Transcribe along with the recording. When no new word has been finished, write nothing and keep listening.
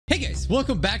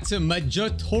Welcome back to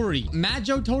Majotori.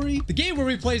 Majotori? The game where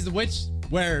we play as the witch,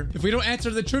 where if we don't answer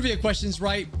the trivia questions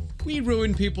right, we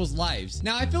ruin people's lives.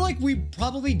 Now, I feel like we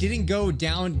probably didn't go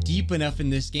down deep enough in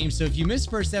this game, so if you missed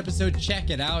first episode, check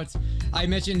it out. I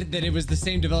mentioned that it was the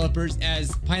same developers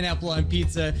as Pineapple on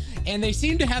Pizza, and they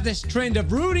seem to have this trend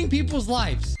of ruining people's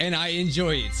lives, and I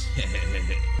enjoy it.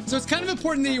 So it's kind of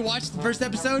important that you watch the first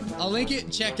episode. I'll link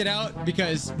it, check it out,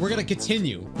 because we're gonna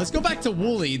continue. Let's go back to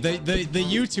Wooly, the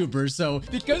YouTuber. So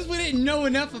because we didn't know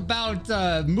enough about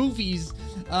movies,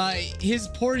 his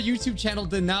poor YouTube channel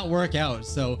did not work out.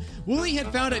 So Wooly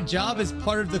had found a job as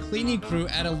part of the cleaning crew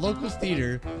at a local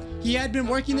theater. He had been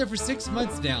working there for 6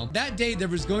 months now. That day there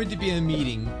was going to be a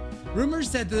meeting. Rumors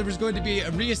said that there was going to be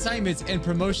reassignments and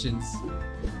promotions.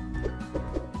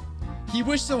 He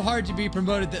wished so hard to be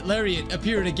promoted that Lariat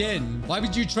appeared again. Why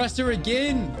would you trust her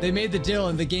again? They made the deal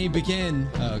and the game began.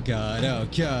 Oh god, oh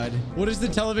god. What is the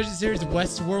television series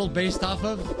Westworld based off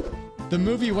of? The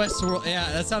movie Westworld. Yeah,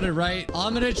 that sounded right.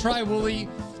 I'm gonna try Wooly.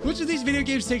 Which of these video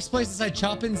games takes place inside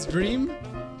Chompin's Dream?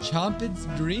 Chompin's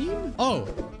Dream? Oh,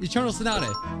 Eternal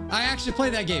Sonata. I actually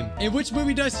played that game. In which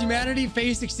movie does humanity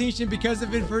face extinction because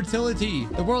of infertility?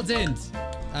 The World's End.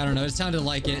 I don't know. It sounded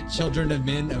like it. Children of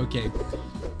Men. Okay.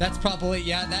 That's probably,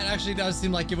 yeah, that actually does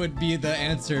seem like it would be the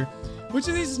answer. Which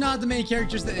of these is not the main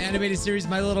characters in the animated series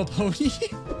My Little Pony?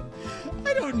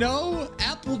 I don't know.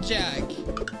 Applejack.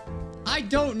 I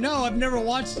don't know. I've never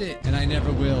watched it, and I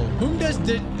never will. Whom does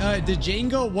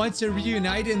Django want to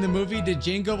reunite in the movie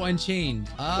Django Unchained?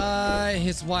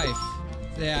 His wife.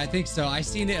 Yeah, I think so. I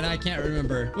seen it and I can't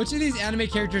remember. Which of these anime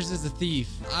characters is a thief?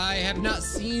 I have not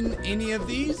seen any of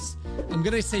these. I'm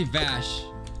gonna say Vash.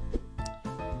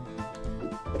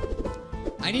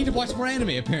 I need to watch more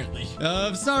anime, apparently.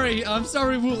 I'm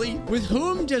sorry, Wooly. With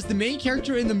whom does the main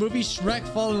character in the movie Shrek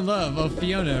fall in love? Oh,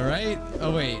 Fiona, right?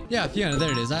 Oh, wait. Yeah, Fiona,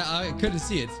 there it is. I couldn't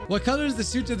see it. What color is the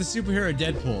suit of the superhero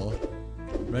Deadpool?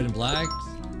 Red and black?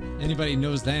 Anybody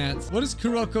knows that. What is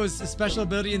Kuroko's special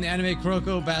ability in the anime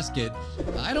Kuroko Basket?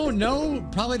 I don't know.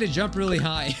 Probably to jump really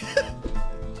high.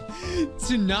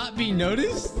 To not be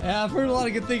noticed? Yeah, I've heard a lot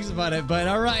of good things about it, but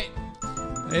all right.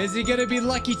 Is he gonna be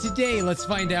lucky today? Let's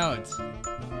find out.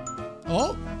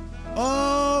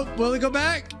 Oh, will he go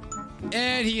back?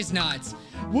 And he's not.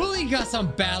 Wooly got some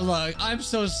bad luck. I'm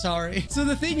so sorry. So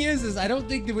the thing is I don't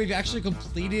think that we've actually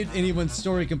completed anyone's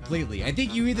story completely. I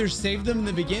think you either save them in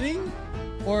the beginning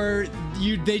or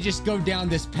they just go down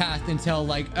this path until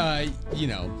like, you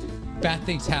know, bad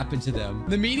things happen to them.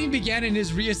 The meeting began and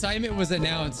his reassignment was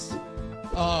announced.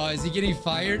 Oh, is he getting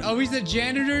fired? Oh, he's a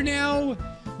janitor now?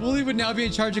 Wooly would now be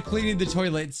in charge of cleaning the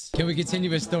toilets. Can we continue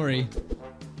his story?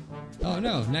 Oh,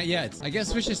 no, not yet. I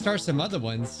guess we should start some other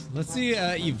ones. Let's see,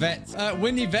 Yvette.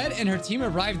 When Yvette and her team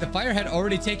arrived, the fire had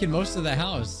already taken most of the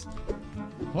house.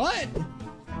 What?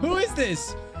 Who is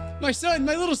this?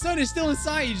 My little son is still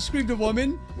inside, screamed a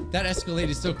woman. That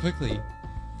escalated so quickly.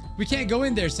 We can't go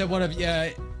in there, said one of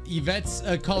Yvette's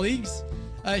colleagues.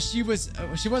 She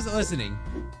wasn't listening.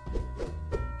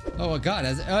 Oh,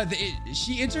 God.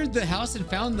 She entered the house and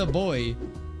found the boy.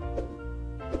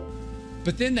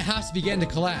 But then the house began to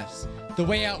collapse. The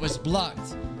way out was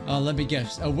blocked. Let me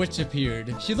guess. A witch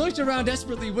appeared. She looked around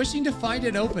desperately, wishing to find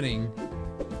an opening.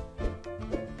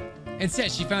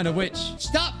 Instead, she found a witch.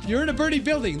 Stop! You're in a burning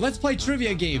building. Let's play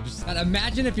trivia games. And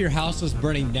imagine if your house was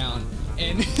burning down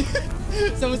and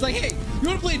someone's like, hey, you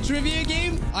want to play a trivia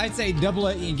game? I'd say double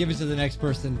it and give it to the next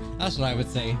person. That's what I would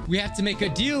say. We have to make a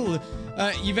deal.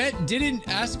 Yvette didn't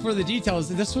ask for the details.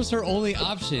 This was her only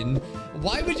option.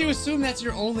 Why would you assume that's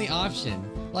your only option?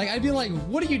 Like, I'd be like,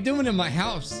 what are you doing in my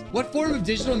house? What form of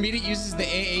digital media uses the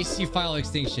AAC file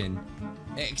extension?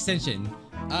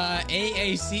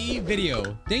 AAC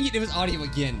video. Dang it, it was audio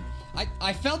again.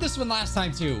 I failed this one last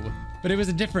time too, but it was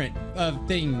a different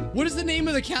thing. What is the name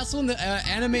of the castle in the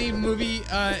anime movie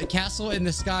Castle in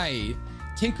the Sky?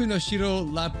 Tenku no Shiro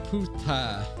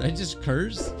Laputa. Did I just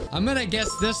curse? I'm gonna guess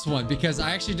this one because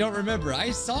I actually don't remember.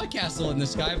 I saw Castle in the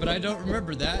Sky, but I don't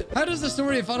remember that. How does the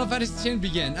story of Final Fantasy X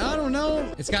begin? I don't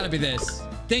know. It's gotta be this.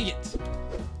 Dang it.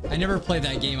 I never played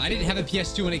that game. I didn't have a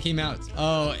PS2 when it came out.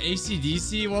 Oh,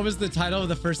 AC/DC. What was the title of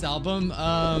the first album?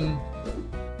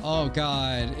 Oh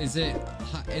God, is it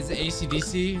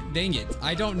AC/DC? Dang it,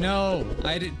 I don't know.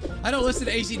 I don't listen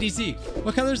to AC/DC.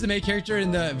 What color is the main character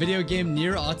in the video game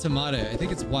Nier Automata? I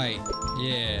think it's white.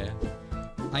 Yeah,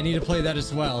 I need to play that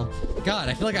as well. God,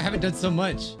 I feel like I haven't done so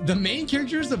much. The main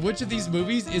characters of which of these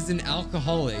movies is an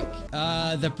alcoholic?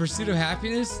 The Pursuit of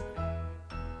Happiness.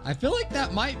 I feel like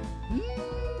that might.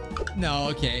 No,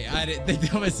 okay. I didn't think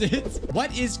that was it.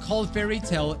 What is called fairy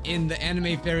tale in the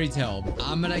anime Fairy Tale?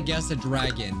 I'm gonna guess a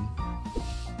dragon.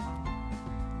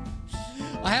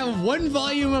 I have one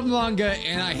volume of manga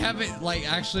and I haven't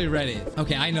like actually read it.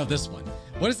 Okay, I know this one.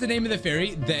 What is the name of the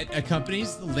fairy that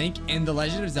accompanies Link in The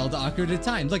Legend of Zelda Ocarina of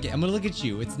Time? Look, I'm gonna look at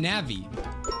you. It's Navi.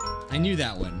 I knew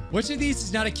that one. Which of these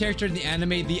is not a character in the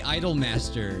anime The Idol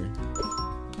Master?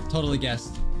 Totally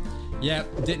guessed.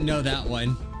 Yep, didn't know that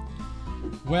one.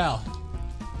 Well,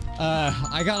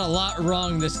 I got a lot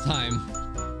wrong this time.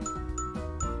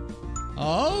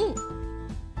 Oh?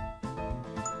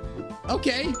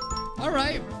 Okay. All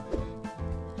right.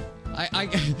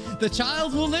 The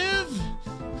child will live.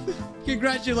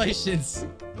 Congratulations.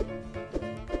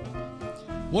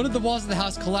 One of the walls of the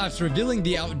house collapsed, revealing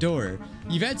the outdoor.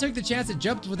 Yvette took the chance and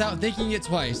jumped without thinking it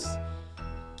twice.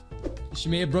 She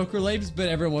may have broke her legs, but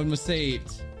everyone was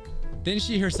saved. Then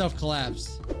she herself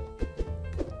collapsed.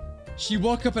 She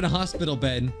woke up in a hospital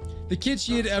bed. The kid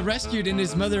she had rescued and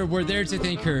his mother were there to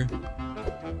thank her.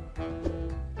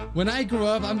 When I grow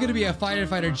up, I'm gonna be a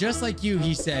fighter just like you,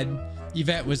 he said.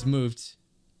 Yvette was moved.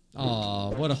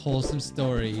 Aw, what a wholesome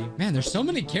story. Man, there's so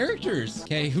many characters.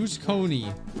 Okay, who's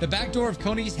Coney? The back door of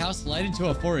Coney's house led into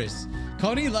a forest.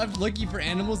 Coney loved looking for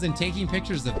animals and taking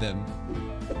pictures of them.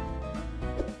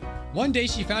 One day,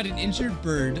 she found an injured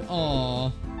bird.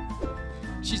 Aw.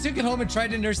 She took it home and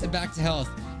tried to nurse it back to health.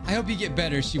 I hope you get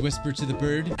better, she whispered to the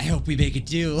bird. I hope we make a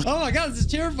deal. Oh my god, this is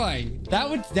terrifying. That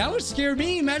would scare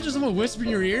me. Imagine someone whispering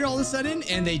in your ear all of a sudden,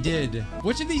 and they did.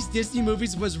 Which of these Disney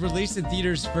movies was released in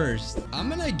theaters first? I'm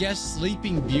gonna guess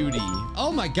Sleeping Beauty.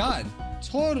 Oh my god,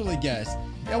 totally guess.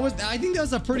 I think that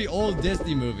was a pretty old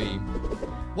Disney movie.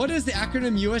 What does the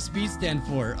acronym USB stand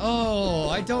for? Oh,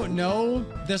 I don't know.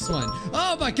 This one.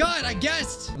 Oh my god, I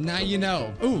guessed. Now you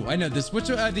know. Ooh, I know this. Which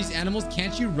of these animals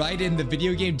can't you ride in the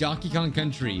video game Donkey Kong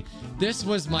Country? This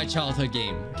was my childhood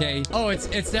game, okay? Oh, it's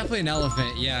definitely an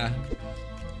elephant, yeah.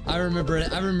 I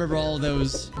remember all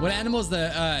those. What animal is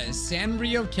the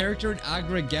Sanrio character in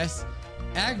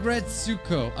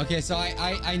Agretsuko? Okay, so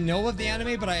I know of the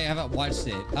anime, but I haven't watched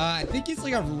it. I think it's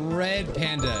like a red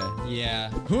panda. Yeah.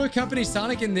 Who accompanies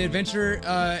Sonic in the adventure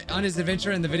on his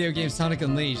adventure in the video game Sonic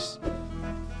Unleashed?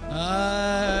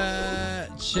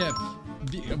 Chip.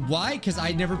 Why? Because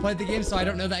I never played the game, so I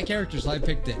don't know that character, so I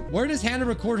picked it. Where does Hannah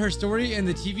record her story in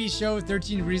the TV show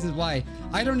 13 Reasons Why?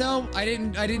 I don't know. I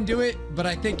didn't do it, but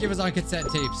I think it was on cassette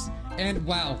tapes. And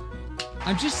wow.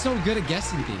 I'm just so good at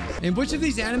guessing things. In which of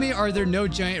these anime are there no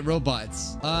giant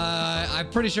robots?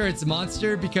 I'm pretty sure it's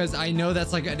Monster because I know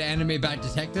that's like an anime about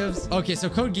detectives. Okay, so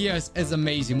Code Geass is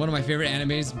amazing. One of my favorite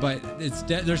animes, but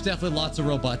there's definitely lots of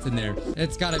robots in there.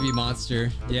 It's gotta be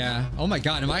Monster. Yeah. Oh my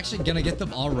god, am I actually gonna get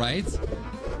them all right?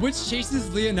 Which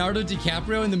chases Leonardo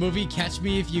DiCaprio in the movie Catch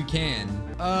Me If You Can?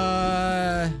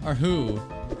 Or who?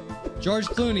 George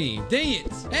Clooney. Dang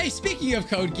it. Hey, speaking of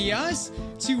Code Geass,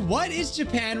 to what is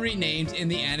Japan renamed in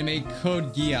the anime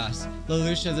Code Geass,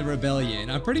 Lelouch the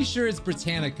Rebellion? I'm pretty sure it's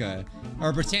Britannica.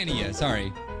 Or Britannia,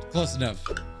 sorry. Close enough.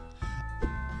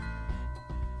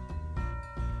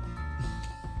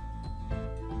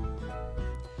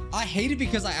 I hate it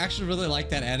because I actually really like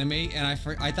that anime, and I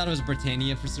thought it was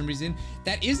Britannia for some reason.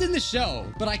 That is in the show,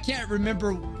 but I can't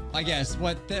remember, I guess,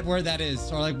 where that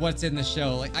is, or like what's in the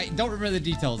show. Like, I don't remember the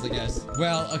details, I guess.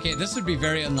 Well, okay, this would be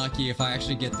very unlucky if I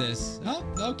actually get this. Oh,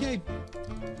 okay.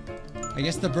 I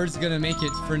guess the bird's gonna make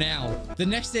it for now. The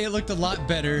next day, it looked a lot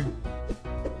better.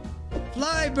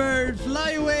 Fly, bird,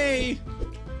 fly away.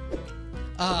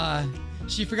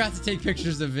 She forgot to take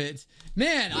pictures of it.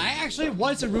 Man, I actually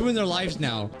want to ruin their lives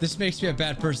now. This makes me a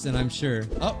bad person, I'm sure.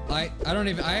 Oh, I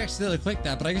accidentally clicked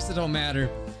that, but I guess it don't matter.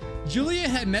 Juliet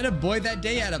had met a boy that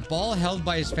day at a ball held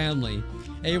by his family.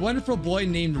 A wonderful boy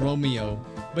named Romeo,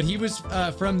 but he was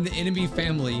from the enemy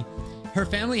family. Her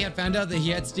family had found out that he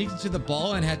had sneaked into the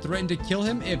ball and had threatened to kill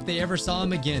him if they ever saw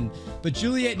him again. But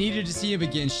Juliet needed to see him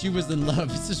again. She was in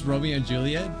love. Is this Romeo and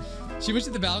Juliet? She went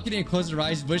to the balcony and closed her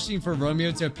eyes, wishing for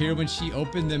Romeo to appear when she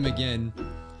opened them again.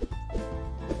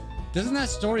 Doesn't that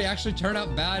story actually turn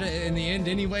out bad in the end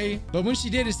anyway? But when she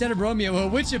did, instead of Romeo, a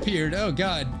witch appeared. Oh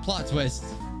god, plot twist.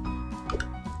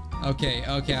 Okay,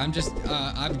 I'm just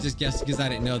guessing because I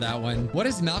didn't know that one. What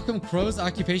is Malcolm Crow's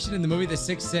occupation in the movie The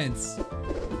Sixth Sense?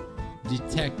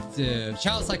 Detective.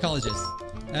 Child psychologist.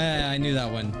 I knew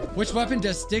that one. Which weapon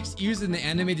does Styx use in the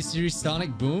animated series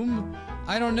Sonic Boom?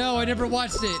 I don't know. I never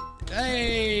watched it.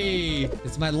 Hey!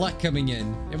 It's my luck coming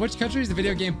in. In which country is the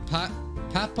video game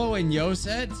Papo and Yo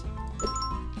set?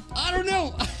 I don't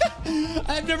know.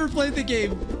 I've never played the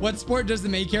game. What sport does the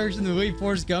main character in the movie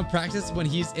Forrest Gump practice when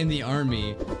he's in the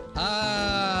army?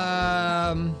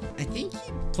 I think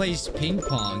he plays ping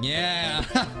pong. Yeah.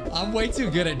 I'm way too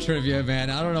good at trivia, man.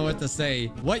 I don't know what to say.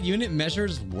 What unit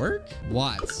measures work?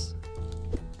 Watts.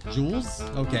 Jules?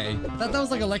 Okay. I thought that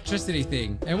was like electricity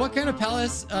thing. And what kind of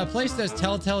place does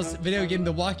Telltale's video game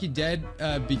The Walking Dead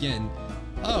begin?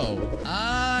 Oh,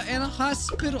 in a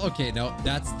hospital. Okay, no,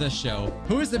 that's the show.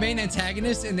 Who is the main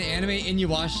antagonist in the anime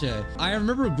Inuyasha? I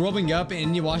remember growing up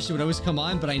and Inuyasha would always come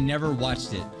on, but I never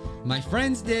watched it. My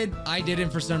friends did. I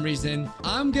didn't for some reason.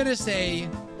 I'm gonna say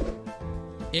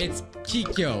it's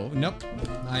Kikyo. Nope,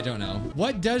 I don't know.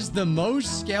 What does the Mohs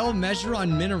scale measure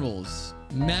on minerals?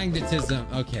 Magnetism.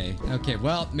 Okay,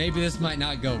 well, maybe this might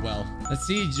not go well. Let's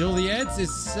see, Juliet's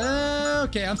is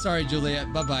okay. I'm sorry,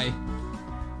 Juliet. Bye-bye.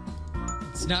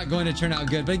 It's not going to turn out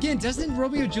good. But again, doesn't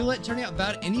Romeo and Juliet turn out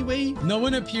bad anyway? No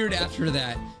one appeared after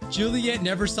that. Juliet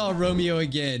never saw Romeo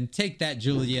again. Take that,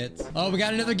 Juliet. Oh, we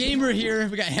got another gamer here.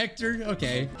 We got Hector.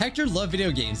 Okay. Hector loved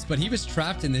video games, but he was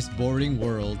trapped in this boring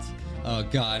world. Oh,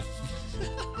 God.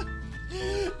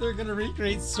 They're gonna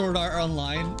recreate Sword Art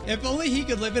Online. If only he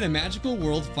could live in a magical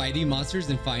world fighting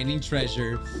monsters and finding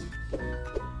treasure.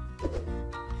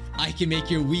 I can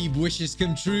make your weeb wishes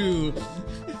come true.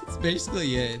 That's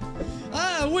basically it.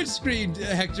 Ah, a witch screamed,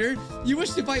 Hector. You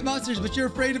wish to fight monsters, but you're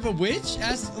afraid of a witch?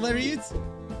 Asked Lariat.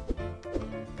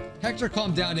 Hector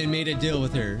calmed down and made a deal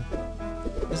with her.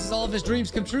 This is all of his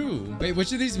dreams come true. Wait,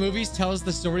 which of these movies tells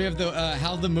the story of the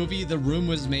how the movie The Room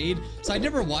was made? So I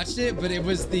never watched it, but it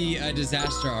was the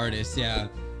Disaster Artist. Yeah,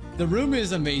 The Room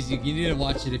is amazing. You need to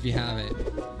watch it if you haven't.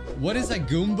 What is a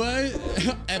Goomba?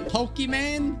 A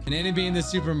Pokemon? An enemy in the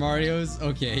Super Mario's?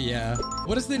 Okay, yeah.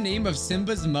 What is the name of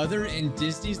Simba's mother in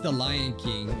Disney's The Lion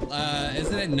King?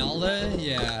 Isn't it Nala?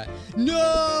 Yeah.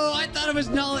 No, I thought it was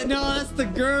Nala. No, that's the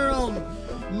girl.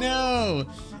 No.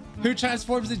 Who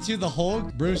transforms into the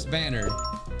Hulk? Bruce Banner.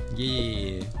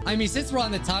 Yeah. I mean, since we're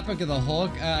on the topic of the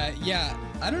Hulk, yeah.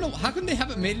 I don't know. How come they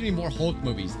haven't made any more Hulk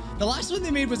movies? The last one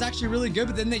they made was actually really good,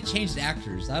 but then they changed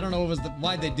actors. I don't know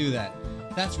why they do that.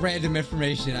 That's random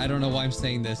information. I don't know why I'm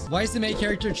saying this. Why is the main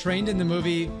character trained in the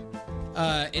movie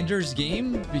Ender's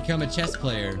Game become a chess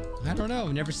player? I don't know.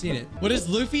 I've never seen it. What is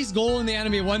Luffy's goal in the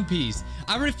anime One Piece?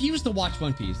 I refuse to watch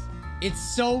One Piece.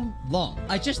 It's so long.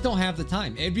 I just don't have the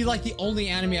time. It'd be like the only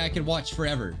anime I could watch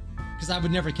forever because I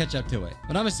would never catch up to it.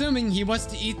 But I'm assuming he wants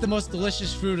to eat the most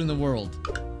delicious fruit in the world.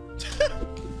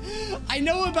 I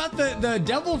know about the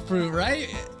devil fruit, right?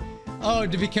 Oh,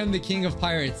 to become the king of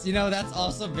pirates. You know, that's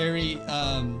also very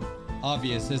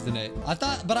obvious, isn't it? I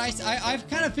thought, but I've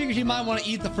kind of figured he might want to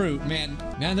eat the fruit, man.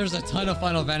 Man, there's a ton of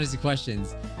Final Fantasy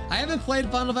questions. I haven't played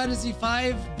Final Fantasy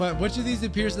V, but which of these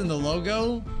appears in the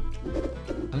logo?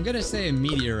 I'm gonna say a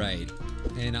meteorite,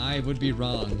 and I would be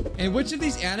wrong. And which of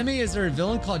these anime is there a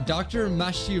villain called Dr.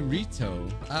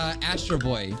 Mashirito? Astro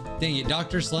Boy. Dang it,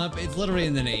 Dr. Slump. It's literally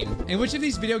in the name. And which of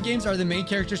these video games are the main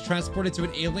characters transported to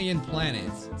an alien planet?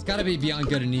 It's gotta be Beyond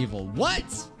Good and Evil. What?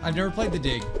 I've never played the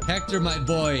dig. Hector, my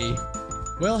boy.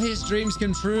 Will his dreams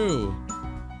come true?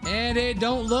 And it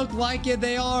don't look like it,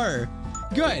 they are.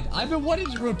 Good. I've been wanting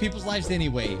to ruin people's lives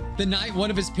anyway. The night one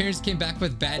of his parents came back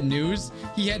with bad news,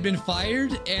 he had been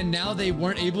fired and now they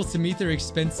weren't able to meet their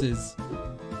expenses.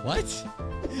 What?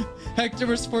 Hector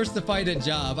was forced to find a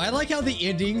job. I like how the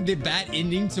ending, the bad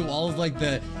ending to all of like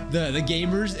the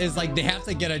gamers is like they have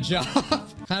to get a job.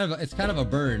 It's kind of a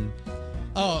burn.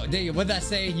 Oh, dang it. What'd that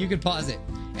say? You could pause it.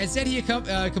 And said he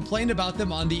complained about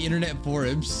them on the internet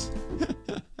forums.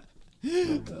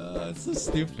 It's so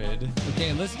stupid.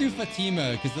 Okay, let's do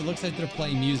Fatima because it looks like they're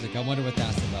playing music. I wonder what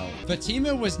that's about.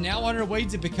 Fatima was now on her way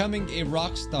to becoming a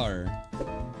rock star.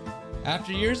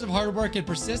 After years of hard work and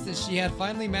persistence, she had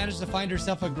finally managed to find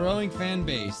herself a growing fan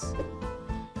base.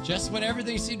 Just when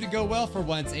everything seemed to go well for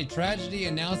once, a tragedy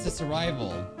announced its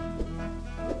arrival.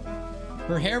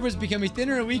 Her hair was becoming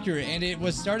thinner and weaker, and it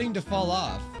was starting to fall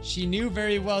off. She knew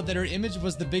very well that her image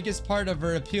was the biggest part of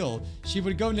her appeal. She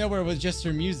would go nowhere with just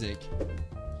her music.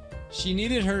 She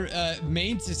needed her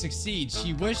mane to succeed.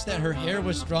 She wished that her hair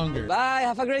was stronger. Bye,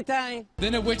 have a great time.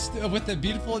 Then a witch with a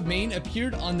beautiful mane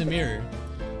appeared on the mirror.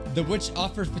 The witch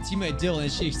offered Fatima a deal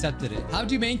and she accepted it. How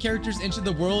do main characters enter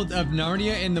the world of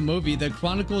Narnia in the movie The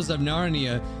Chronicles of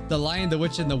Narnia, The Lion, the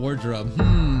Witch, and the Wardrobe?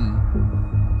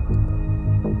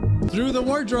 Through the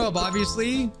wardrobe,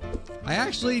 obviously.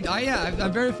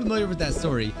 I'm very familiar with that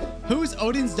story. Who's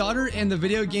Odin's daughter in the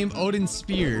video game Odin's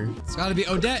Spear? It's gotta be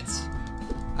Odette.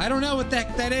 I don't know what the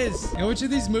heck that is. In which of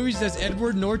these movies does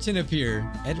Edward Norton appear?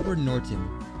 Edward Norton.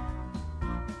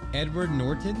 That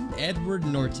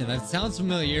sounds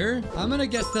familiar. I'm gonna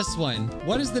guess this one.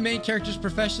 What is the main character's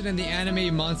profession in the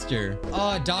anime Monster?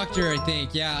 Oh, doctor, I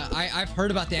think. Yeah, I've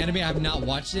heard about the anime. I have not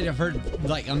watched it. I've heard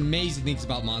like amazing things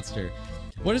about Monster.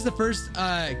 What is the first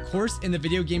course in the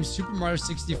video game Super Mario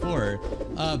 64?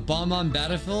 Bomb on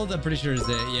Battlefield? I'm pretty sure is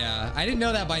it. Yeah. I didn't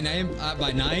know that by name.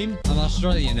 I'm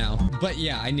Australian now. But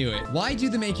yeah, I knew it. Why do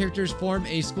the main characters form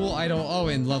a school idol? Oh,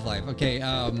 in Love Life. Okay.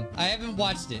 I haven't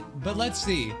watched it, but let's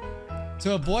see.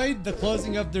 To avoid the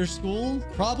closing of their school?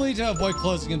 Probably to avoid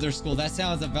closing of their school. That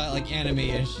sounds about like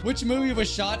anime-ish. Which movie was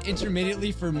shot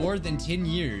intermittently for more than 10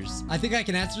 years? I think I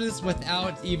can answer this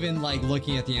without even like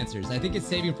looking at the answers. I think it's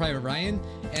Saving Private Ryan,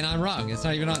 and I'm wrong. It's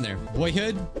not even on there.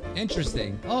 Boyhood?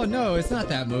 Interesting. Oh no, it's not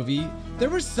that movie. There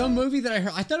was some movie that I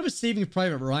heard. I thought it was Saving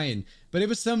Private Ryan, but it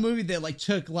was some movie that like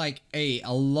took like a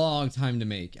long time to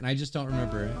make, and I just don't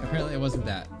remember. Apparently it wasn't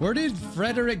that. Where did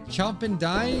Frederick Chopin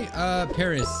die?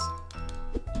 Paris.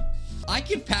 I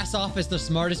could pass off as the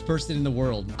smartest person in the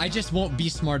world. I just won't be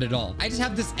smart at all. I just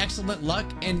have this excellent luck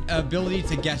and ability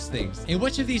to guess things. In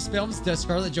which of these films does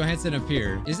Scarlett Johansson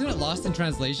appear? Isn't it Lost in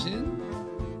Translation?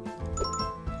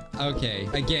 Okay,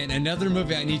 again, another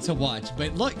movie I need to watch.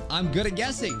 But look, I'm good at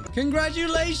guessing.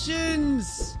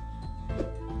 Congratulations!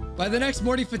 By the next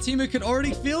morning, Fatima could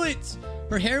already feel it.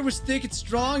 Her hair was thick and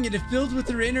strong, and it filled with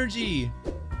her energy.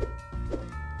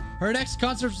 Her next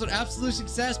concert was an absolute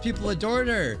success. People adored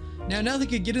her. Now nothing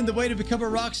could get in the way to become a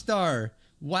rock star.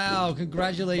 Wow,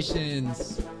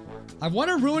 congratulations. I want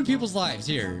to ruin people's lives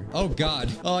here. Oh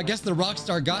God. Oh, I guess the rock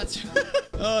star got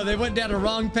oh, they went down a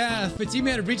wrong path.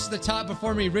 Fatima had reached the top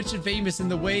before me, rich and famous in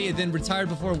the way, and then retired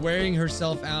before wearing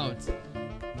herself out.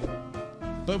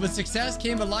 But with success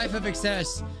came a life of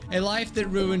excess, a life that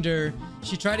ruined her.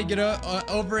 She tried to get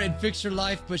over and fix her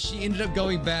life, but she ended up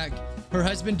going back. Her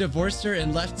husband divorced her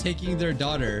and left, taking their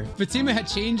daughter. Fatima had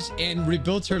changed and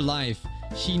rebuilt her life.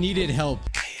 She needed help.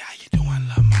 Hey, how you doing,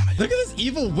 love mama? Look at this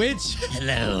evil witch.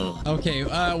 Hello. Okay,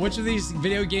 which of these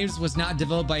video games was not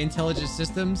developed by Intelligent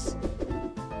Systems?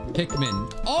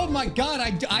 Pikmin. Oh my God,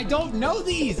 I don't know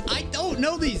these. I don't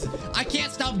know these. I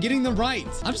can't stop getting them right.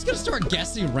 I'm just gonna start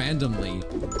guessing randomly.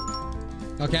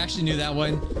 Okay, I actually knew that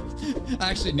one.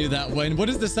 I actually knew that one. What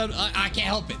is the I can't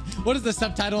help it. What is the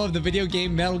subtitle of the video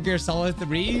game Metal Gear Solid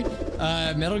 3?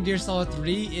 Metal Gear Solid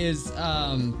 3 is,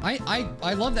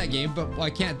 I love that game, but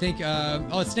I can't think,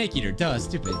 oh, it's Snake Eater. Duh,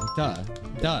 stupid.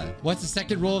 Duh. What's the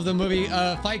second rule of the movie?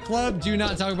 Fight Club? Do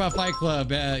not talk about Fight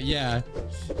Club. Yeah.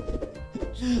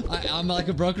 I'm like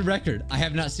a broken record. I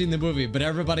have not seen the movie, but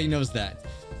everybody knows that.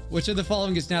 Which of the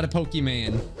following is not a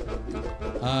Pokemon?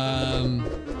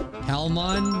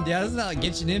 Palmon? Yeah, this is not like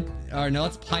Genshin Imp. Or no,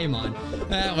 it's Paimon.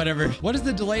 Whatever. What is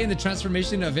the delay in the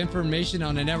transformation of information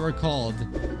on a network called?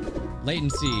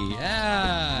 Latency.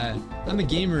 I'm a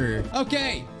gamer.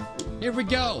 Okay, here we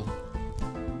go.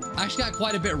 I actually got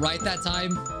quite a bit right that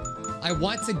time. I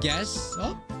want to guess.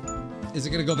 Oh, is it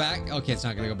gonna go back? Okay, it's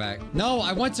not gonna go back. No,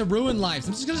 I want to ruin lives.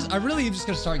 I really am just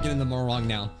gonna start getting them all wrong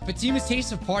now. Fatima's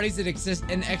taste of parties that exist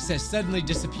in excess suddenly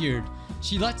disappeared.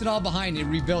 She left it all behind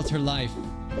and rebuilt her life.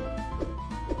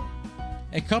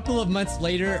 A couple of months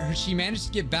later, she managed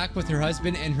to get back with her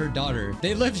husband and her daughter.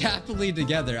 They lived happily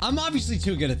together. I'm obviously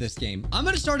too good at this game. I'm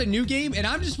gonna start a new game, and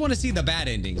I just want to see the bad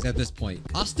endings at this point.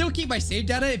 I'll still keep my save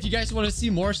data if you guys want to see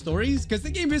more stories, because the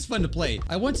game is fun to play.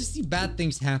 I want to see bad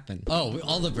things happen. Oh,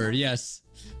 Oliver, yes.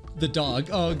 The dog.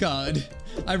 Oh God.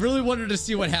 I really wanted to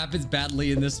see what happens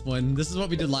badly in this one. This is what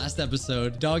we did last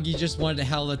episode. Doggy just wanted to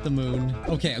howl at the moon.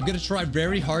 Okay, I'm gonna try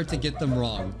very hard to get them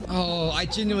wrong. Oh, I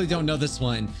genuinely don't know this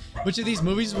one. Which of these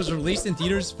movies was released in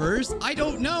theaters first? I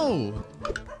don't know.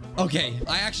 Okay,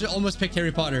 I actually almost picked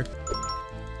Harry Potter.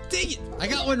 Dang it, I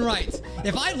got one right.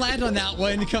 If I land on that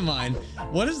one, come on.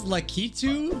 What is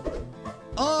Lakitu?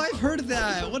 Oh, I've heard of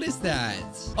that. What is that?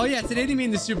 Oh yeah, it's an enemy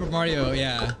in the Super Mario,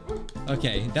 yeah.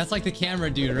 Okay, that's like the camera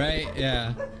dude, right?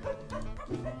 Yeah.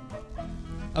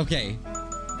 Okay.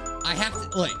 I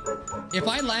have to, like, if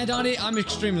I land on it, I'm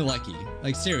extremely lucky.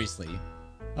 Like, seriously.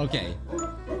 Okay.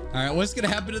 All right, what's gonna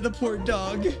happen to the poor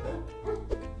dog?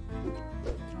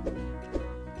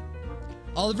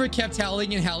 Oliver kept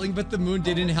howling and howling, but the moon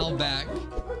didn't howl back.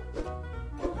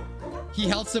 He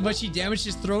howled so much he damaged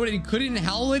his throat and couldn't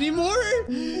howl anymore?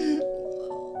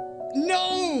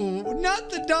 No, not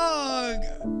the dog.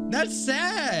 That's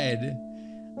sad.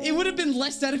 It would have been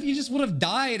less sad if he just would have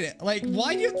died. Like,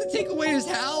 why do you have to take away his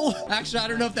howl? Actually, I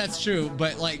don't know if that's true,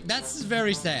 but like, that's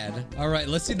very sad. All right,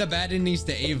 let's see the bad endings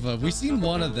to Ava. We've seen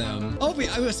one of them. Oh, wait,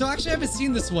 so actually I haven't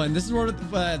seen this one. This is where,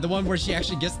 the one where she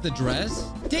actually gets the dress.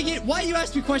 Dang it, why you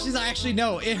ask me questions I actually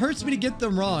know? It hurts me to get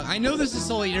them wrong. I know this is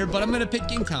Soul Eater, but I'm gonna pick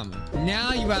King Tom.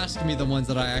 Now you ask me the ones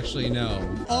that I actually know.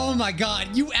 Oh my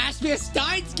God, you asked me a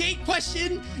Steins Gate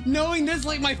question, knowing this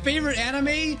like my favorite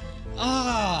anime?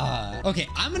 Okay,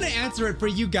 I'm gonna answer it for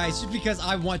you guys just because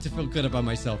I want to feel good about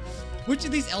myself. Which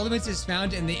of these elements is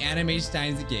found in the anime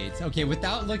Steins Gate? Okay,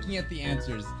 without looking at the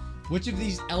answers, which of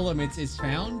these elements is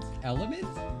found? Element?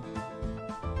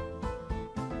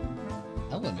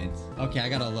 Element? Okay, I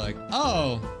gotta look.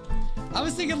 Oh, I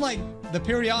was thinking like the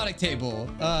periodic table.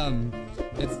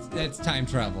 It's time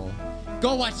travel.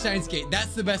 Go watch Steins Gate.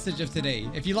 That's the message of today.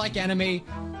 If you like anime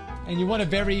and you want a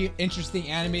very interesting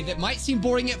anime that might seem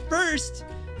boring at first,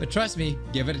 but trust me,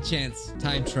 give it a chance.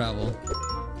 Time travel.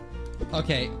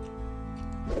 Okay.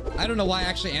 I don't know why I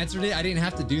actually answered it. I didn't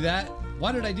have to do that.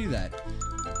 Why did I do that?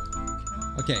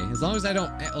 Okay, as long as I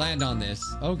don't land on this.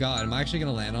 Oh god, am I actually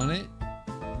gonna land on it?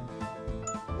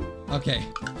 Okay.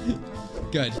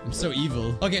 Good. I'm so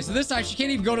evil. Okay, so this time she can't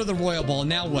even go to the royal ball.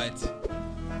 Now what?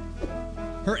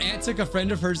 Her aunt took a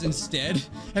friend of hers instead.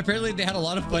 Apparently they had a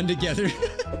lot of fun together.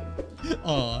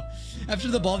 Aw. After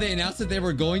the ball, they announced that they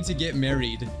were going to get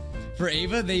married. For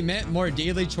Ava, they meant more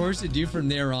daily chores to do from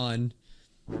there on.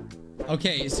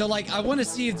 Okay, so like I want to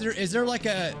see if is there like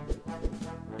a...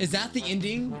 Is that the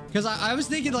ending? Because I was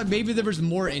thinking like maybe there was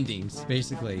more endings,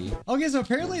 basically. Okay, so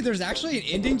apparently there's actually an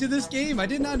ending to this game. I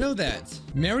did not know that.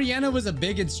 Mariano was a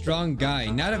big and strong guy.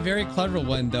 Not a very clever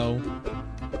one, though.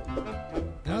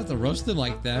 I don't have to roast him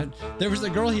like that. There was a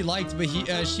girl he liked, but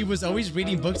she was always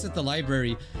reading books at the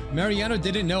library. Mariano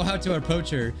didn't know how to approach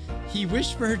her. He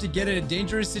wished for her to get in a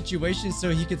dangerous situation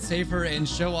so he could save her and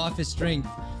show off his strength.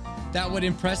 That would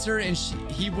impress her and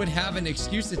he would have an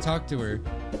excuse to talk to her.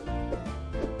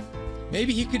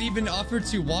 Maybe he could even offer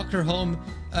to walk her home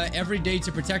every day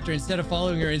to protect her instead of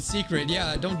following her in secret.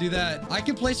 Yeah, don't do that. I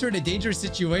can place her in a dangerous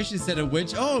situation instead of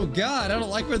which. Oh god, I don't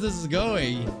like where this is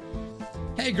going.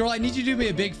 Hey girl, I need you to do me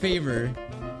a big favor.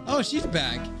 Oh, she's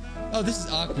back. Oh, this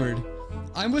is awkward.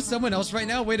 I'm with someone else right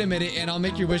now. Wait a minute and I'll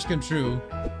make your wish come true.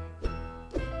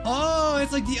 Oh,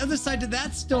 it's like the other side to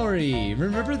that story.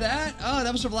 Remember that? Oh,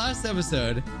 that was from last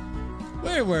episode.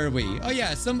 Where were we? Oh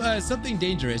yeah, something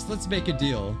dangerous. Let's make a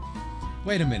deal.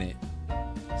 Wait a minute.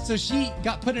 So she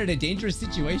got put in a dangerous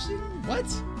situation?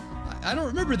 What? I don't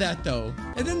remember that though.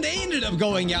 And then they ended up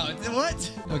going out.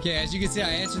 What? Okay, as you can see, I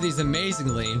answered these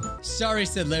amazingly. Sorry,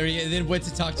 said Larry, and then went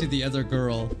to talk to the other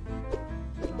girl.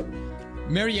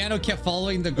 Mariano kept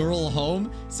following the girl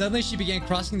home. Suddenly, she began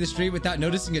crossing the street without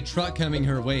noticing a truck coming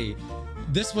her way.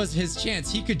 This was his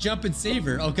chance. He could jump and save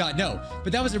her. Oh god, no.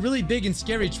 But that was a really big and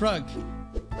scary truck.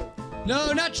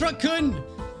 No, not Truck-kun!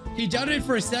 He doubted it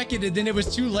for a second and then it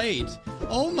was too late.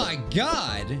 Oh my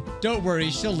god. Don't worry,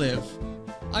 she'll live.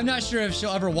 I'm not sure if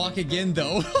she'll ever walk again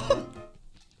though.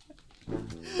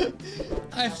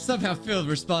 I somehow feel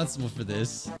responsible for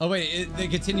this. Oh wait,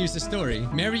 it continues the story.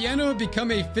 Mariano had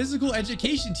become a physical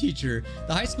education teacher.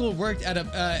 The high school worked at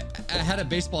had a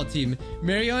baseball team.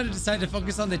 Mariano decided to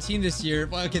focus on the team this year.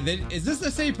 Well, okay, is this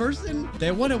the same person?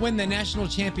 They want to win the national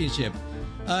championship.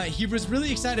 He was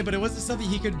really excited, but it wasn't something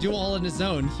he could do all on his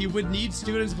own. He would need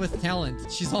students with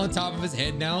talent. She's on top of his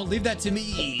head now. Leave that to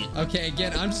me. Okay,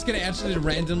 again, I'm just gonna answer it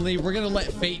randomly. We're gonna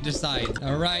let fate decide.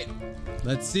 All right,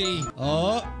 let's see.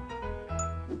 Oh,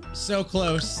 so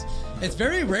close. It's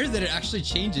very rare that it actually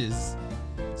changes.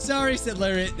 Sorry, said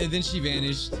Larry, and then she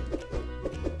vanished.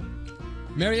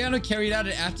 Mariano carried out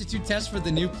an aptitude test for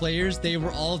the new players. They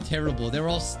were all terrible. They were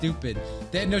all stupid.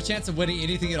 They had no chance of winning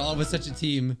anything at all with such a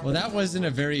team. Well, that wasn't a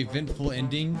very eventful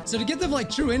ending. So to get the like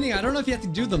true ending, I don't know if you have to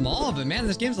do them all, but man,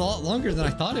 this game's a lot longer than I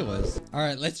thought it was. All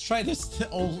right, let's try this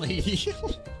old lady.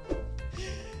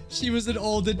 She was an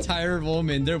old and tired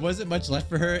woman. There wasn't much left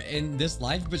for her in this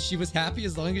life, but she was happy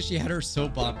as long as she had her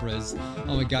soap operas.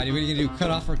 Oh my god, what are you gonna do?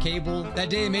 Cut off her cable? That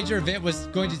day, a major event was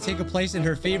going to take place in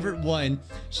her favorite one.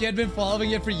 She had been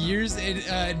following it for years,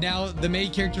 and now the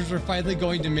main characters were finally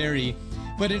going to marry.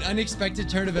 But an unexpected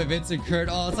turn of events occurred.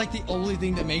 Oh, it's like the only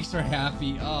thing that makes her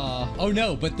happy. Oh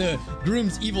no, but the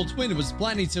groom's evil twin was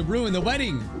planning to ruin the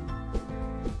wedding.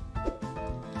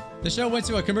 The show went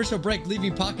to a commercial break,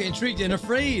 leaving Paka intrigued and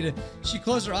afraid. She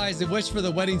closed her eyes and wished for the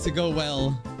wedding to go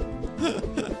well.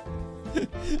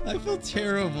 I feel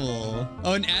terrible.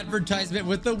 Oh, an advertisement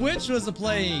with the witch was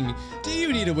playing. Do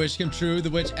you need a wish come true?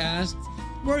 The witch asked.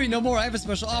 Worry no more. I have a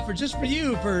special offer just for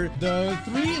you for the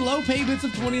 3 low payments of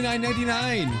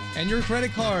 $29.99 and your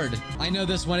credit card. I know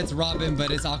this one. It's Robin, but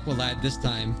it's Aqualad this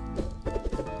time.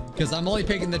 Because I'm only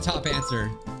picking the top answer.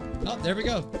 Oh, there we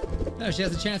go. No, she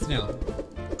has a chance now.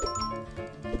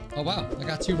 Oh, wow. I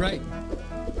got 2 right.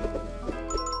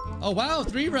 Oh, wow.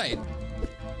 3 right.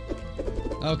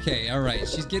 Okay. All right.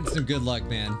 She's getting some good luck,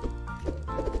 man.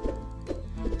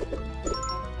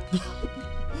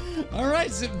 All right.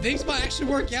 So things might actually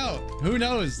work out. Who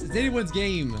knows? It's anyone's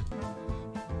game.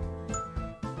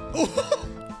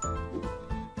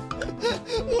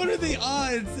 What are the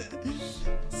odds?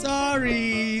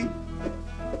 Sorry.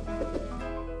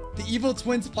 The evil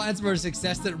twins' plans were a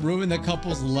success that ruined the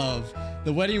couple's love.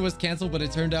 The wedding was canceled, but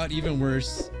it turned out even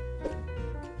worse.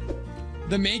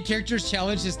 The main characters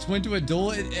challenged his twin to a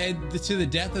duel and to the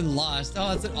death and lost. Oh,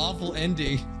 that's an awful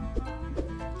ending.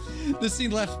 The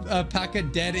scene left Paka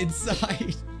dead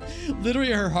inside.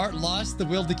 Literally, her heart lost the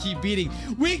will to keep beating.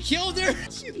 We killed her!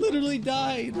 She literally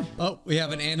died. Oh, we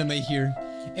have an anime here.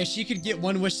 If she could get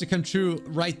one wish to come true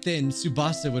right then,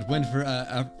 Tsubasa would win for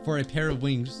a pair of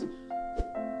wings.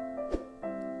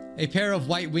 A pair of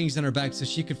white wings on her back so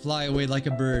she could fly away like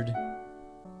a bird.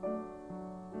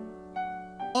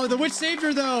 Oh, the witch saved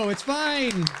her though. It's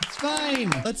fine. It's fine.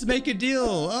 Let's make a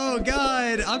deal. Oh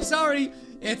God, I'm sorry.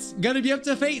 It's gonna be up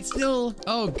to fate still.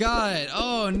 Oh God.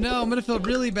 Oh no, I'm gonna feel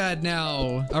really bad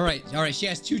now. All right. She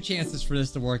has 2 chances for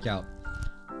this to work out.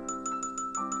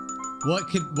 What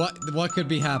could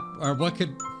be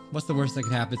what's the worst that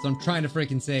could happen? So I'm trying to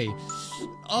freaking say.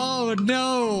 Oh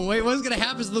no. Wait, what's gonna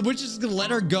happen? So the witch is gonna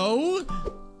let her go?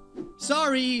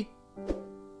 Sorry.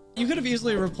 You could have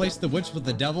easily replaced the witch with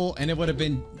the devil and it would have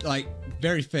been like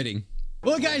very fitting.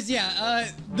 Well guys, yeah,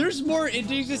 there's more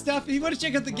endings and stuff. If you want to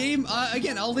check out the game,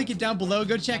 again, I'll link it down below.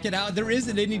 Go check it out. There is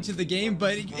an ending to the game,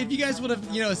 but if you guys want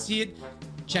to, you know, see it,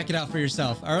 check it out for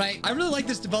yourself. All right. I really like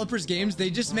this developer's games. They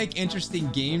just make interesting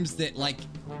games that, like,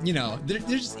 you know, they're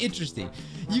just interesting.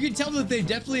 You can tell that they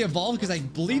definitely evolved because I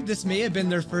believe this may have been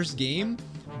their first game.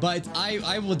 But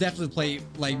I will definitely play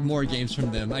like more games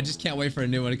from them. I just can't wait for a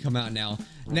new one to come out now.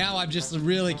 Now I'm just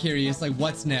really curious, like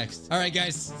what's next? All right,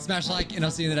 guys, smash like and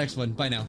I'll see you in the next one. Bye now.